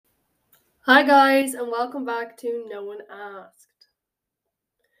Hi guys, and welcome back to No One Asked.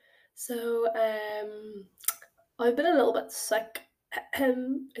 I've been a little bit sick.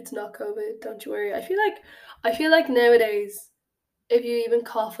 It's not COVID, don't you worry. I feel like nowadays, if you even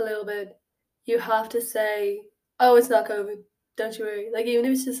cough a little bit, you have to say, "Oh, it's not COVID, don't you worry." Like even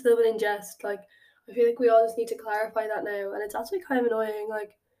if it's just a little bit in jest, like I feel like we all just need to clarify that now, and it's actually kind of annoying.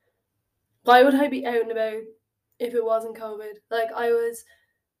 Like, why would I be out and about if it wasn't COVID? Like I was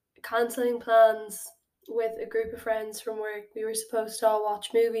cancelling plans with a group of friends from work. We were supposed to all watch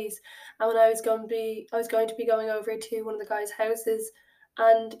movies, and when I was going to be going over to one of the guys' houses,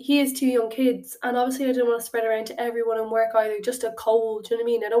 and he has two young kids, and obviously I didn't want to spread around to everyone in work either. Just a cold, do you know what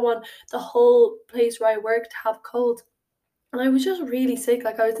I mean? I don't want the whole place where I work to have a cold. And I was just really sick.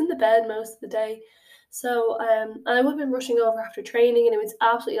 Like I was in the bed most of the day. And I would have been rushing over after training, and it was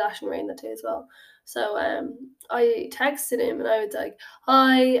absolutely lashing rain that day as well. I texted him, and I was like,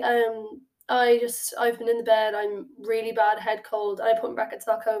 "Hi, I've been in the bed. I'm really bad head cold." And I put in brackets,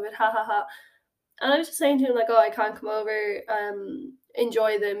 "Not COVID, ha ha ha." And I was just saying to him like, "Oh, I can't come over.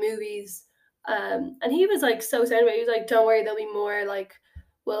 Enjoy the movies." And he was like so sad about it. He was like, "Don't worry, there'll be more. Like,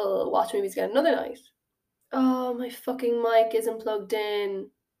 we'll watch movies again another night." Oh, my fucking mic isn't plugged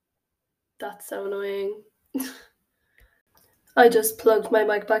in. That's so annoying. I just plugged my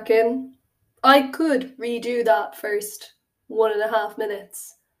mic back in. I could redo that first 1.5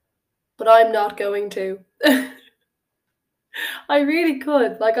 minutes, but I'm not going to. I really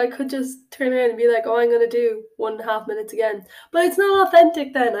could. Like, I could just turn around and be like, "Oh, I'm gonna do 1.5 minutes again." But it's not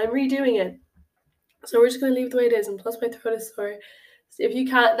authentic then. I'm redoing it. So we're just gonna leave it the way it is, and plus my throat is sore. So if you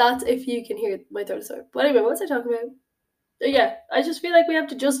can't, that's if you can hear my throat is sore. But anyway, what was I talking about? Yeah, I just feel like we have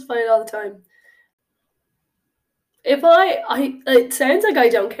to justify it all the time. If it sounds like I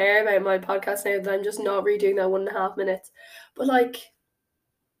don't care about my podcast now that I'm just not redoing that 1.5 minutes. But like,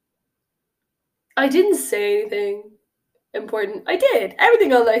 I didn't say anything important. I did.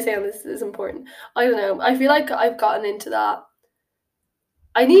 Everything else I say on this is important. I don't know. I feel like I've gotten into that.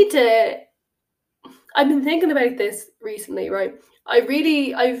 I need to. I've been thinking about this recently, right? I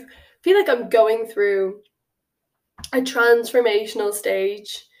feel like I'm going through a transformational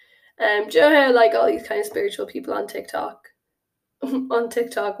stage. Do you know how like all these kind of spiritual people on TikTok on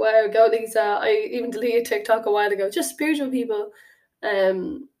TikTok. Wow, go Lisa. I even deleted TikTok a while ago. Just spiritual people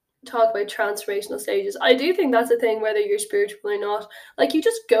um talk about transformational stages. I do think that's a thing, whether you're spiritual or not. Like you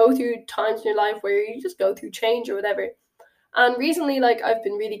just go through times in your life where you just go through change or whatever. And recently, like I've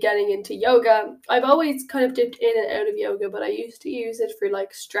been really getting into yoga. I've always kind of dipped in and out of yoga, but I used to use it for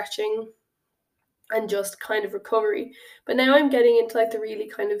like stretching and just kind of recovery. But now I'm getting into like the really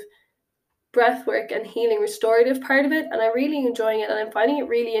kind of breath work and healing restorative part of it, and I'm really enjoying it, and I'm finding it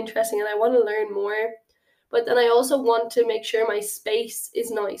really interesting, and I want to learn more. But then I also want to make sure my space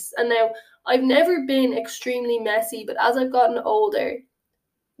is nice. And now I've never been extremely messy, but as I've gotten older,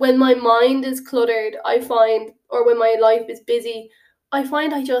 when my mind is cluttered, I find, or when my life is busy, I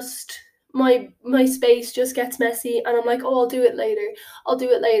find I just my space just gets messy, and I'm like, "Oh, I'll do it later. I'll do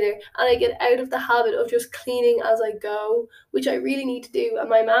it later." And I get out of the habit of just cleaning as I go, which I really need to do. And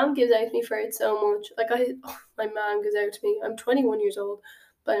my mom gives out to me for it so much. My mom gives out to me. I'm 21 years old,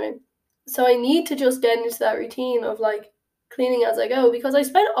 but anyway, so I need to just get into that routine of like cleaning as I go, because I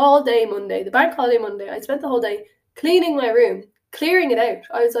spent all day Monday, the bank holiday Monday, I spent the whole day cleaning my room, clearing it out.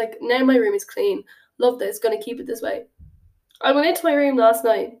 I was like, now my room is clean. Love this. Gonna keep it this way. I went into my room last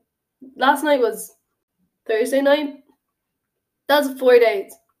night. Last night was Thursday night. That's 4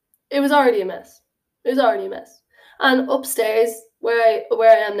 days. It was already a mess. It was already a mess. And upstairs, where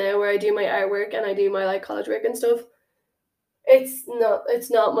I am now, where I do my artwork and I do my like college work and stuff, it's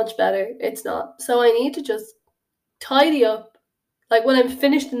not much better. It's not. So I need to just tidy up. Like when I'm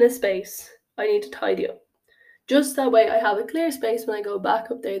finished in this space, I need to tidy up. Just that way I have a clear space when I go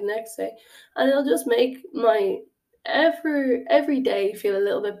back up there the next day. And it'll just make my every day feel a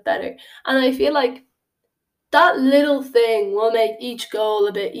little bit better. And I feel like that little thing will make each goal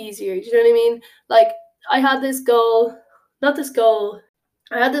a bit easier. Do you know what I mean? Like I had this goal, not this goal.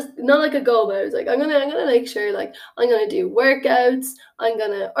 I had this not like a goal, but I was like, I'm gonna make sure like I'm gonna do workouts. I'm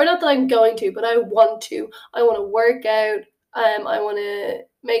gonna, or not that I'm going to, but I want to. I want to work out. I want to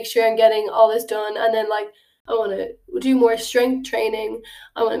make sure I'm getting all this done, and then like I want to do more strength training.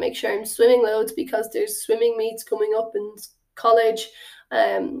 I want to make sure I'm swimming loads because there's swimming meets coming up in college.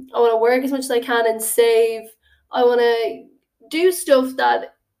 I want to work as much as I can and save. I want to do stuff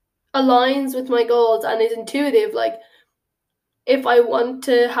that aligns with my goals and is intuitive. Like if I want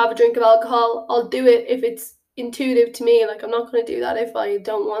to have a drink of alcohol, I'll do it if it's intuitive to me. Like I'm not going to do that if I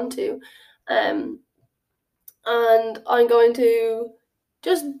don't want to. Um, and I'm going to.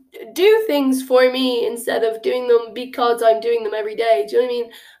 just do things for me instead of doing them because I'm doing them every day. Do you know what I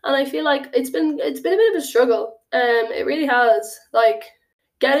mean? And I feel like it's been a bit of a struggle. It really has. Like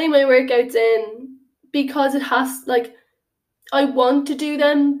getting my workouts in because it has like I want to do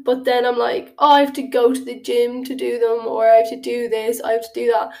them, but then I'm like, oh, I have to go to the gym to do them, or I have to do this, I have to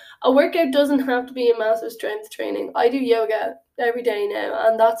do that. A workout doesn't have to be a massive strength training. I do yoga every day now,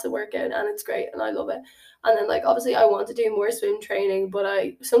 and that's a workout, and it's great, and I love it. And then, like, obviously, I want to do more swim training, but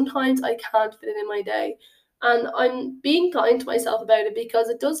I sometimes I can't fit it in my day. And I'm being kind to myself about it because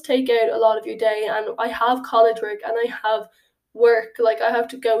it does take out a lot of your day, and I have college work and I have work, like, I have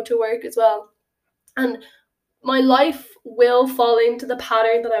to go to work as well. And my life will fall into the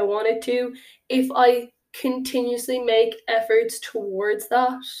pattern that I want it to if I continuously make efforts towards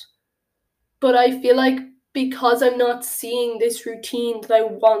that. But I feel like because I'm not seeing this routine that I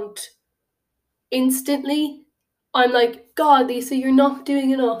want instantly, I'm like, God, Lisa, you're not doing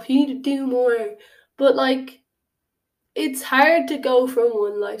enough. You need to do more. But like, it's hard to go from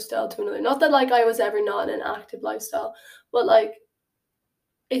one lifestyle to another. Not that like I was ever not in an active lifestyle, but like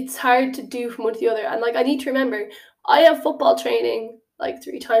it's hard to do from one to the other. And like I need to remember, I have football training like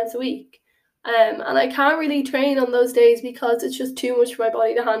 3 times a week. And I can't really train on those days because it's just too much for my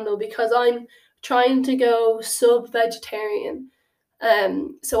body to handle because I'm trying to go sub vegetarian.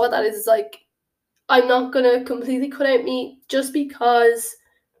 So what that is like I'm not gonna completely cut out meat just because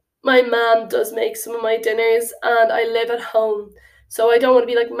my mom does make some of my dinners and I live at home. So I don't want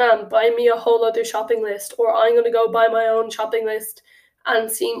to be like, Mom, buy me a whole other shopping list, or I'm going to go buy my own shopping list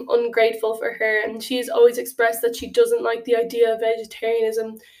and seem ungrateful for her. And she's always expressed that she doesn't like the idea of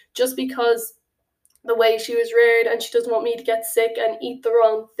vegetarianism just because the way she was reared and she doesn't want me to get sick and eat the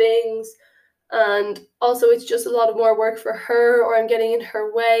wrong things. And also, it's just a lot of more work for her, or I'm getting in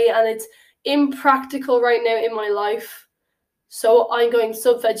her way, and it's impractical right now in my life, so I'm going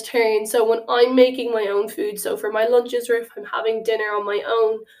sub vegetarian. So when I'm making my own food, so for my lunches or if I'm having dinner on my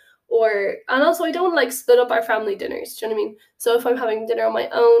own, or and also I don't like split up our family dinners, do you know what I mean? So if I'm having dinner on my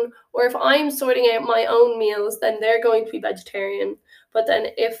own, or if I'm sorting out my own meals, then they're going to be vegetarian. But then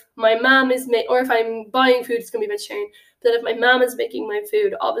if my mom is or if I'm buying food, it's gonna be vegetarian. But then if my mom is making my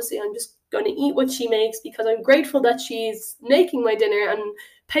food, obviously I'm just gonna eat what she makes because I'm grateful that she's making my dinner and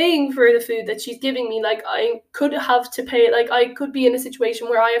paying for the food that she's giving me. Like I could have to pay, like I could be in a situation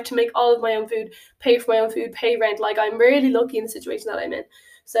where I have to make all of my own food, pay for my own food, pay rent. Like I'm really lucky in the situation that I'm in.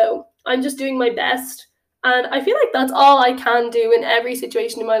 So I'm just doing my best, and I feel like that's all I can do in every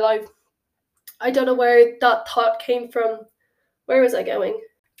situation in my life. I don't know where that thought came from. Where was I going?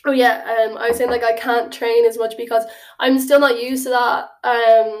 Oh yeah, I was saying like I can't train as much because I'm still not used to that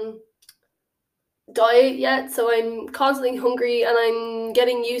diet yet, so I'm constantly hungry and I'm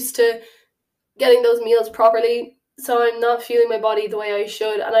getting used to getting those meals properly, so I'm not feeling my body the way I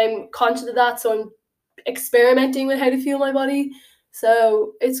should, and I'm conscious of that, so I'm experimenting with how to feel my body.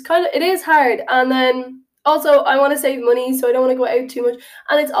 So it is hard. And then also I want to save money, so I don't want to go out too much,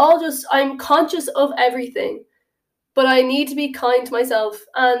 and it's all just I'm conscious of everything, but I need to be kind to myself.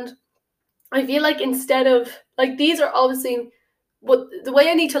 And I feel like instead of like these are obviously what the way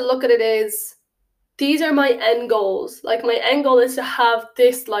I need to look at it is these are my end goals. Like my end goal is to have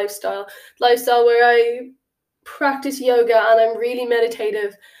this lifestyle where I practice yoga and I'm really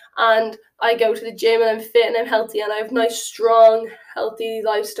meditative and I go to the gym and I'm fit and I'm healthy and I have a nice, strong, healthy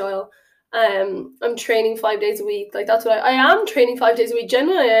lifestyle. I'm training 5 days a week. Like that's what I am training 5 days a week.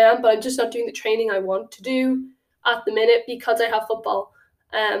 Generally I am, but I'm just not doing the training I want to do at the minute because I have football.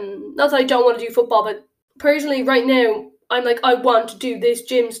 Not that I don't want to do football, but personally right now I'm like I want to do this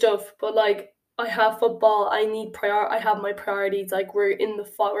gym stuff, but like I have football. I have my priorities. Like we're in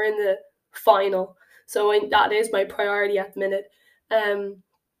the final, so that is my priority at the minute. Um,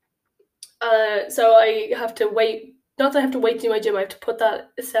 so I have to wait. Not that I have to wait to do my gym. I have to put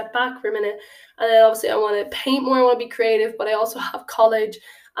that a step back for a minute, and then obviously I want to paint more. I want to be creative, but I also have college,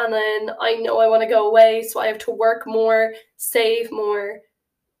 and then I know I want to go away, so I have to work more, save more,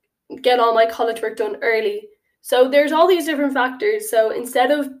 get all my college work done early. So there's all these different factors. So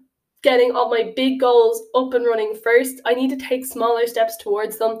instead of getting all my big goals up and running first, I need to take smaller steps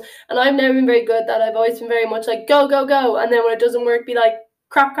towards them. And I've never been very good at that. I've always been very much like go, go, go. And then when it doesn't work, be like,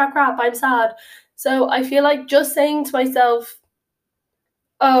 crap, crap, crap, I'm sad. So I feel like just saying to myself,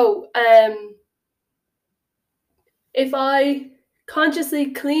 oh, if I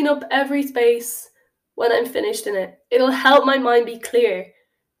consciously clean up every space when I'm finished in it, it'll help my mind be clear.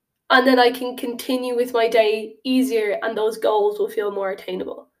 And then I can continue with my day easier and those goals will feel more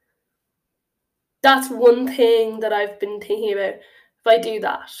attainable. That's one thing that I've been thinking about if I do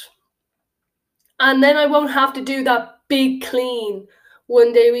that. And then I won't have to do that big clean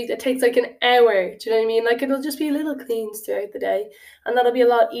one day a week that takes like an hour. Do you know what I mean? Like it'll just be little cleans throughout the day, and that'll be a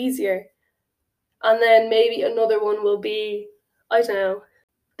lot easier. And then maybe another one will be, I don't know.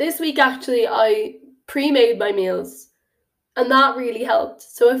 This week actually I pre-made my meals, and that really helped.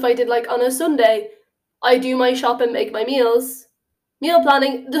 So if I did like on a Sunday, I do my shop and make my meals. Meal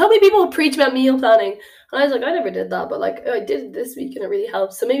planning. So many people preach about meal planning, and I was like, I never did that, but like I did it this week and it really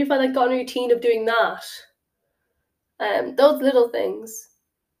helps. So maybe if I like got on a routine of doing that, those little things.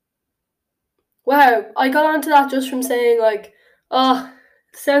 Wow, I got onto that just from saying like, oh,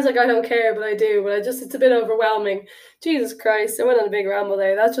 it sounds like I don't care, but I do. But it's a bit overwhelming. Jesus Christ, I went on a big ramble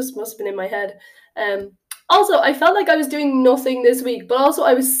there. That just must have been in my head. Also, I felt like I was doing nothing this week, but also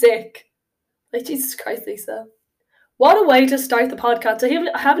I was sick. Like, Jesus Christ, Lisa. What a way to start the podcast.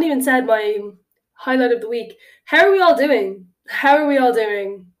 I haven't even said my highlight of the week. How are we all doing? How are we all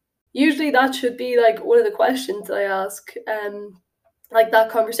doing? Usually that should be like one of the questions that I ask. Like that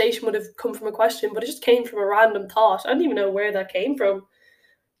conversation would have come from a question, but it just came from a random thought. I don't even know where that came from.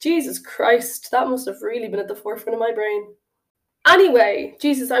 Jesus Christ, that must have really been at the forefront of my brain. Anyway,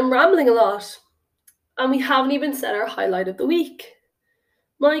 Jesus, I'm rambling a lot. And we haven't even said our highlight of the week.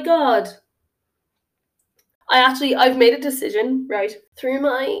 My God. I've made a decision, right, through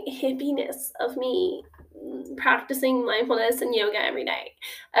my hippiness of me practicing mindfulness and yoga every day.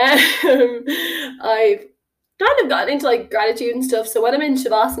 I've kind of gotten into like gratitude and stuff. So when I'm in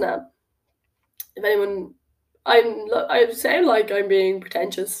Shavasana, if anyone, I sound like I'm being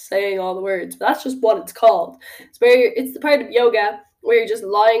pretentious saying all the words, but that's just what it's called. It's the part of yoga where you're just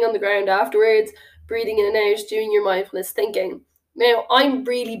lying on the ground afterwards, breathing in and out, doing your mindfulness thinking. Now, I'm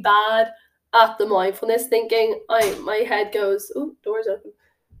really bad at the mindfulness thinking. My head goes, oh, doors open.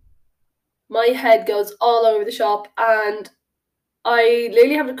 My head goes all over the shop, and I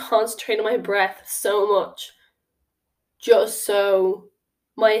literally have to concentrate on my breath so much just so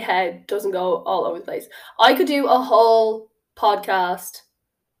my head doesn't go all over the place. I could do a whole podcast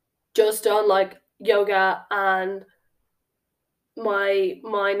just on like yoga and my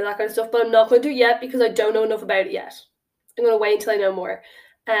mind and that kind of stuff, but I'm not going to do it yet because I don't know enough about it yet. I'm going to wait until I know more.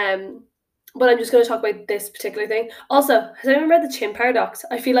 But I'm just going to talk about this particular thing. Also, has anyone read The Chin Paradox?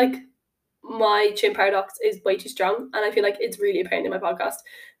 I feel like my Chin Paradox is way too strong, and I feel like it's really apparent in my podcast.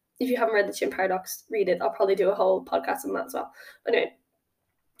 If you haven't read The Chin Paradox, read it. I'll probably do a whole podcast on that as well. Anyway,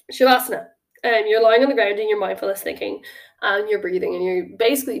 Shavasana. You're lying on the ground doing your mindfulness thinking, and you're breathing, and you're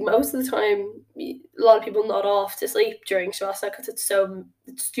basically most of the time, a lot of people nod off to sleep during Shavasana because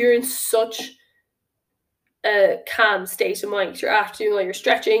you're in such a calm state of mind. You're after doing all your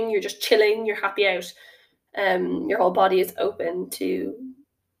stretching, you're just chilling, you're happy out. Your whole body is open to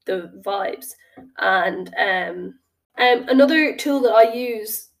the vibes. And another tool that I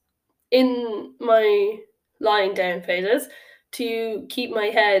use in my lying down phases to keep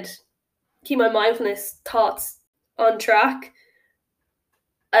my mindfulness thoughts on track,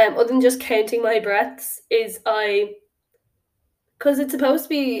 other than just counting my breaths, is because it's supposed to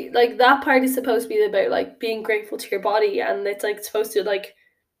be like that part is supposed to be about like being grateful to your body, and it's like supposed to like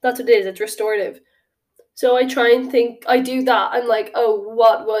that's what it is, it's restorative. So I try and think, I do that. I'm like, oh,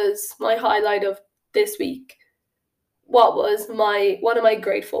 what was my highlight of this week? What am I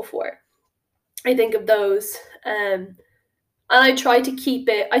grateful for? I think of those, and I try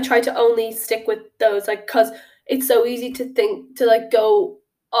to only stick with those, like, because it's so easy to like go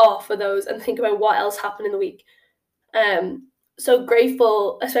off of those and think about what else happened in the week. So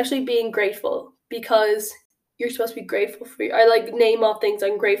grateful, especially being grateful, because you're supposed to be grateful for. I like name off things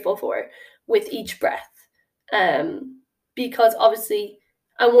I'm grateful for with each breath. Because obviously,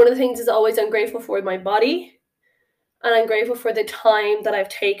 and one of the things is always I'm grateful for my body, and I'm grateful for the time that I've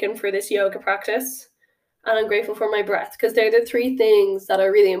taken for this yoga practice, and I'm grateful for my breath, because they're the three things that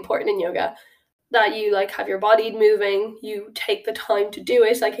are really important in yoga. That you like have your body moving, you take the time to do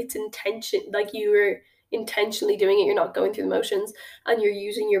it, like it's intention, like you are intentionally doing it, you're not going through the motions, and you're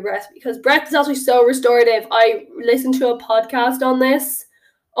using your breath, because breath is actually so restorative. I listened to a podcast on this.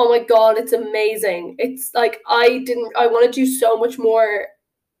 Oh my God, it's amazing. It's like I want to do so much more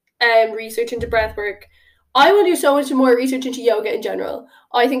research into breath work. I want to do so much more research into yoga in general.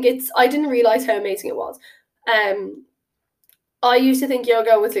 I didn't realize how amazing it was. I used to think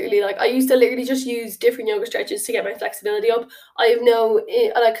yoga was literally like, I used to literally just use different yoga stretches to get my flexibility up. I have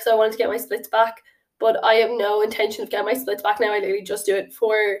because I wanted to get my splits back, but I have no intention of getting my splits back now. I literally just do it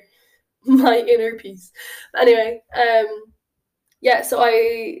for my inner peace. Anyway, yeah, so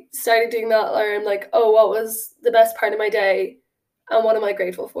I started doing that where I'm like, oh, what was the best part of my day and what am I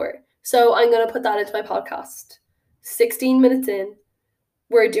grateful for? So I'm going to put that into my podcast. 16 minutes in,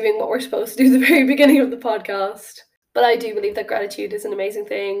 we're doing what we're supposed to do at the very beginning of the podcast. But I do believe that gratitude is an amazing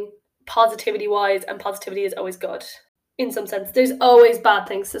thing, positivity wise, and positivity is always good. In some sense, there's always bad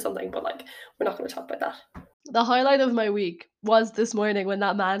things to something, but like we're not going to talk about that. The highlight of my week was this morning when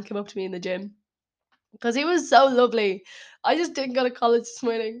that man came up to me in the gym because he was so lovely. I just didn't go to college this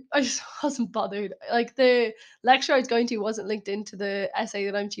morning. I just wasn't bothered. Like the lecture I was going to wasn't linked into the essay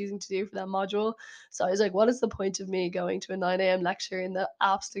that I'm choosing to do for that module. So I was like, what is the point of me going to a 9 a.m. lecture in the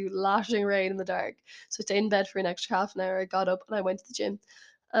absolute lashing rain in the dark? So I stayed in bed for an extra half an hour. I got up and I went to the gym.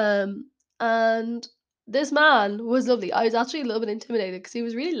 Um, and this man was lovely. I was actually a little bit intimidated because he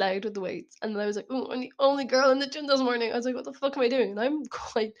was really loud with the weights. And then I was like, oh, I'm the only girl in the gym this morning. I was like, what the fuck am I doing? And I'm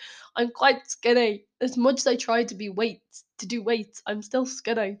quite skinny. As much as I tried to do weights, I'm still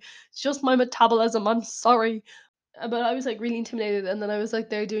skinny. It's just my metabolism. I'm sorry. But I was like really intimidated, and then I was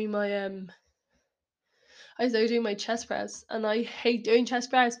there doing my chest press, and I hate doing chest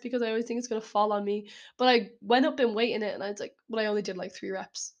press because I always think it's gonna fall on me. But I went up in weight in it, and I was like, but I only did like 3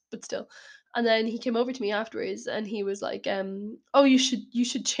 reps, but still. And then he came over to me afterwards, and he was like, oh, you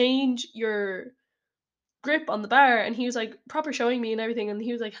should change your grip on the bar, and he was like proper showing me and everything, and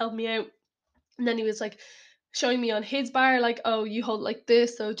he was like helping me out. And then he was like showing me on his bar, like, oh, you hold like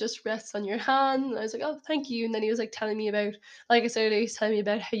this, so it just rests on your hand. And I was like, oh, thank you. And then he was like telling me about, like I said, he was telling me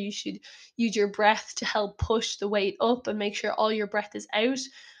about how you should use your breath to help push the weight up and make sure all your breath is out.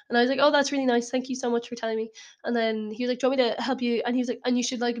 And I was like, oh, that's really nice. Thank you so much for telling me. And then he was like, do you want me to help you? And he was like, and you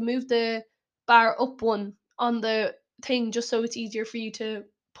should like move the bar up one on the thing just so it's easier for you to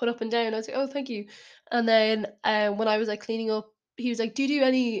put up and down. I was like, oh, thank you. And then when I was like cleaning up, he was like, "Do you do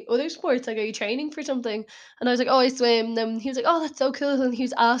any other sports? Like, are you training for something?" And I was like, "Oh, I swim." And then he was like, "Oh, that's so cool." And he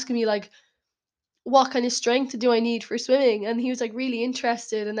was asking me like, "What kind of strength do I need for swimming?" And he was like really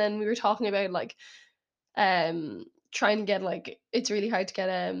interested. And then we were talking about like trying to get like it's really hard to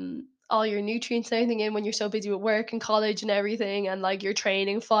get all your nutrients and everything in when you're so busy with work and college and everything, and like you're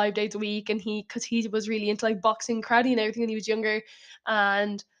training 5 days a week. And because he was really into like boxing, karate, and everything when he was younger,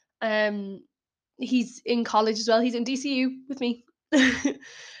 and um he's in college as well. He's in DCU with me.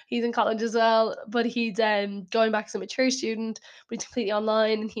 He's in college as well, but he's going back as a mature student, but he's completely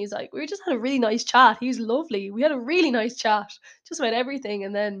online. And he's like, we just had a really nice chat. He's lovely. We had a really nice chat just about everything.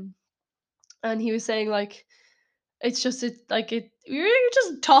 And he was saying like, it's just it like it. We were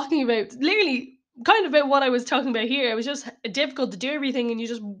just talking about literally kind of about what I was talking about here. It was just difficult to do everything, and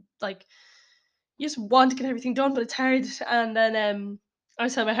like you just want to get everything done, but it's hard. And then I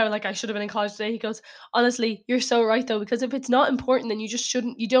was telling about how like I should have been in college today. He goes, honestly, you're so right though, because if it's not important, then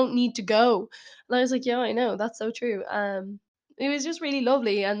you don't need to go. And I was like, yeah, I know, that's so true. It was just really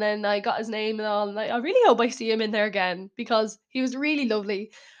lovely. And then I got his name and all, and I really hope I see him in there again because he was really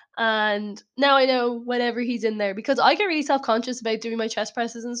lovely. And now I know whenever he's in there, because I get really self conscious about doing my chest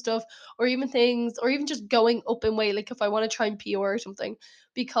presses and stuff, or even things, or even just going up in weight, like if I want to try and PR or something,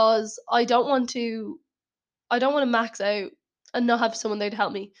 because I don't want to max out and not have someone there to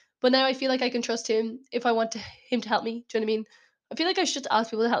help me. But now I feel like I can trust him if I want him to help me. Do you know what I mean? I feel like I should ask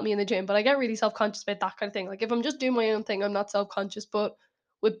people to help me in the gym, but I get really self conscious about that kind of thing. Like if I'm just doing my own thing, I'm not self conscious. But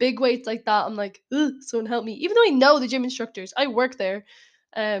with big weights like that, I'm like, ugh, someone help me. Even though I know the gym instructors, I work there.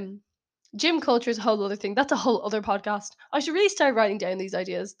 Um, Gym culture is a whole other thing. That's a whole other podcast. I should really start writing down these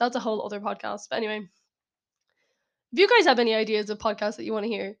ideas. That's a whole other podcast. But anyway, if you guys have any ideas of podcasts that you want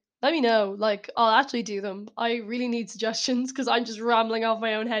to hear, let me know. Like, I'll actually do them. I really need suggestions because I'm just rambling off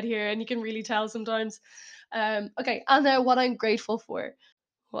my own head here, and you can really tell sometimes. Okay, and now what I'm grateful for.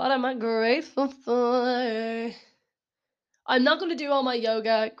 What am I grateful for? I'm not going to do all my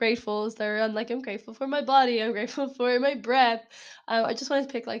yoga gratefuls there. I'm like, I'm grateful for my body. I'm grateful for my breath. I just want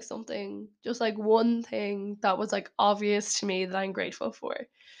to pick like something, just like one thing that was like obvious to me that I'm grateful for.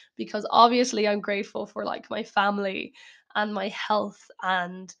 Because obviously, I'm grateful for like my family and my health,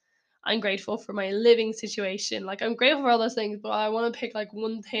 and I'm grateful for my living situation. Like, I'm grateful for all those things, but I want to pick like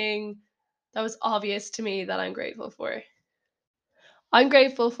one thing that was obvious to me that I'm grateful for. I'm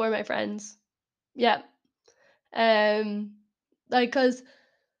grateful for my friends. Yeah. Um, like, cause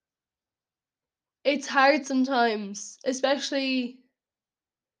it's hard sometimes, especially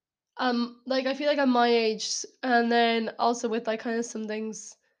like I feel like I'm my age, and then also with like kind of some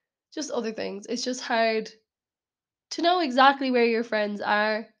things, just other things. It's just hard to know exactly where your friends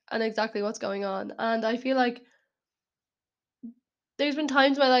are and exactly what's going on. And I feel like there's been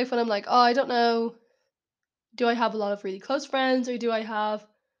times in my life when I'm like, oh, I don't know, do I have a lot of really close friends, or do I have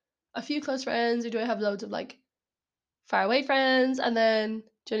a few close friends, or do I have loads of like far away friends? And then,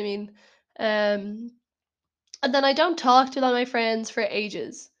 do you know what I mean? And then I don't talk to a lot of my friends for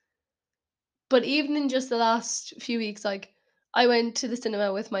ages. But even in just the last few weeks, like I went to the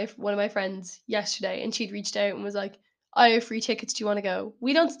cinema with my one of my friends yesterday, and she'd reached out and was like, "I have free tickets. Do you want to go?"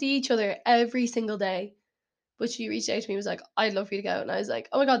 We don't see each other every single day, but she reached out to me and was like, "I'd love for you to go." And I was like,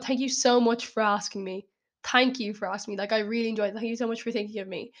 "Oh my god, thank you so much for asking me. Thank you for asking me. Like, I really enjoyed it. Thank you so much for thinking of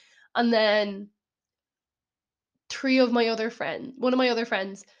me." And then one of my other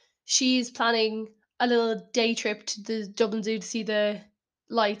friends, she's planning a little day trip to the Dublin Zoo to see the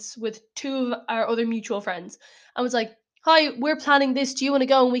lights with two of our other mutual friends. I was like, "Hi, we're planning this. Do you want to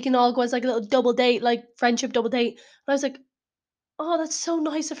go? And we can all go as like a little double date, like friendship double date." And I was like, "Oh, that's so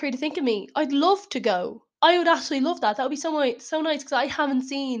nice of her to think of me. I'd love to go. I would absolutely love that. That would be so nice because I haven't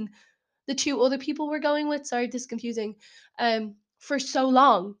seen the two other people we're going with. Sorry, this is confusing. For so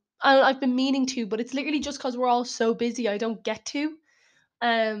long. And I've been meaning to, but it's literally just because we're all so busy, I don't get to.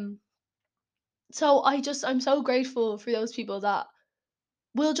 Um, so I'm so grateful for those people that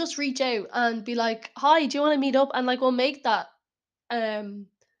will just reach out and be like, "Hi, do you want to meet up?" And like, um,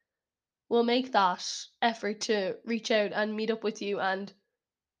 we'll make that effort to reach out and meet up with you. And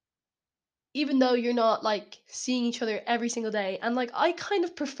even though you're not like seeing each other every single day, and like, I kind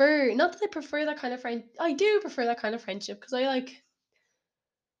of prefer, not that I prefer that kind of friend, I do prefer that kind of friendship because I like,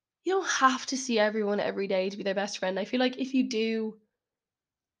 you don't have to see everyone every day to be their best friend. I feel like if you do,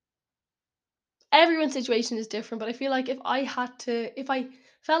 everyone's situation is different, but I feel like if I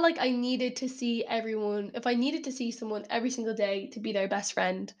felt like I needed to see everyone, if I needed to see someone every single day to be their best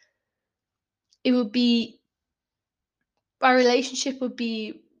friend, it would be, our relationship would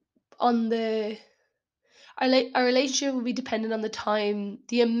be on the, our relationship would be dependent on the time,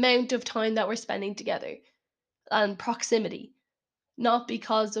 the amount of time that we're spending together and proximity, not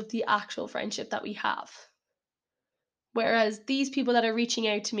because of the actual friendship that we have. Whereas these people that are reaching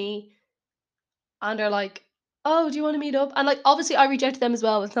out to me and are like, "Oh, do you want to meet up?" And like, obviously, I reach out to them as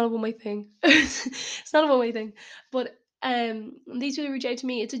well. It's not a one way thing. It's not a one way thing. But these people reach out to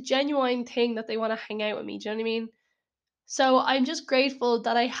me. It's a genuine thing that they want to hang out with me. Do you know what I mean? So I'm just grateful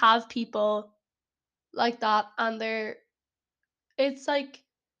that I have people like that, and they're. It's like,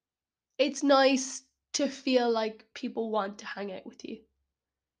 it's nice to feel like people want to hang out with you.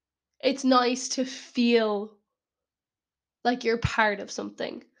 It's nice to feel like you're part of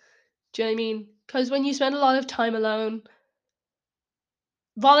something. Do you know what I mean? Because when you spend a lot of time alone,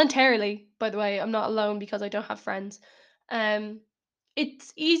 voluntarily, by the way, I'm not alone because I don't have friends. Um,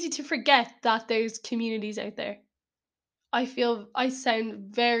 it's easy to forget that there's communities out there. I feel I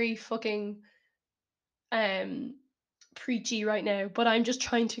sound very fucking um preachy right now, but I'm just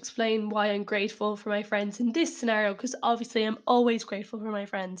trying to explain why I'm grateful for my friends in this scenario because obviously I'm always grateful for my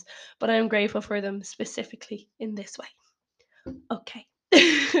friends, but I'm grateful for them specifically in this way. Okay.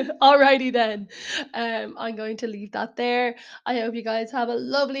 Alrighty then. I'm going to leave that there. I hope you guys have a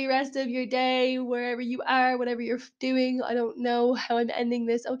lovely rest of your day, wherever you are, whatever you're doing. I don't know how I'm ending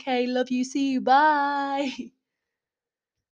this. Okay, love you. See you. Bye.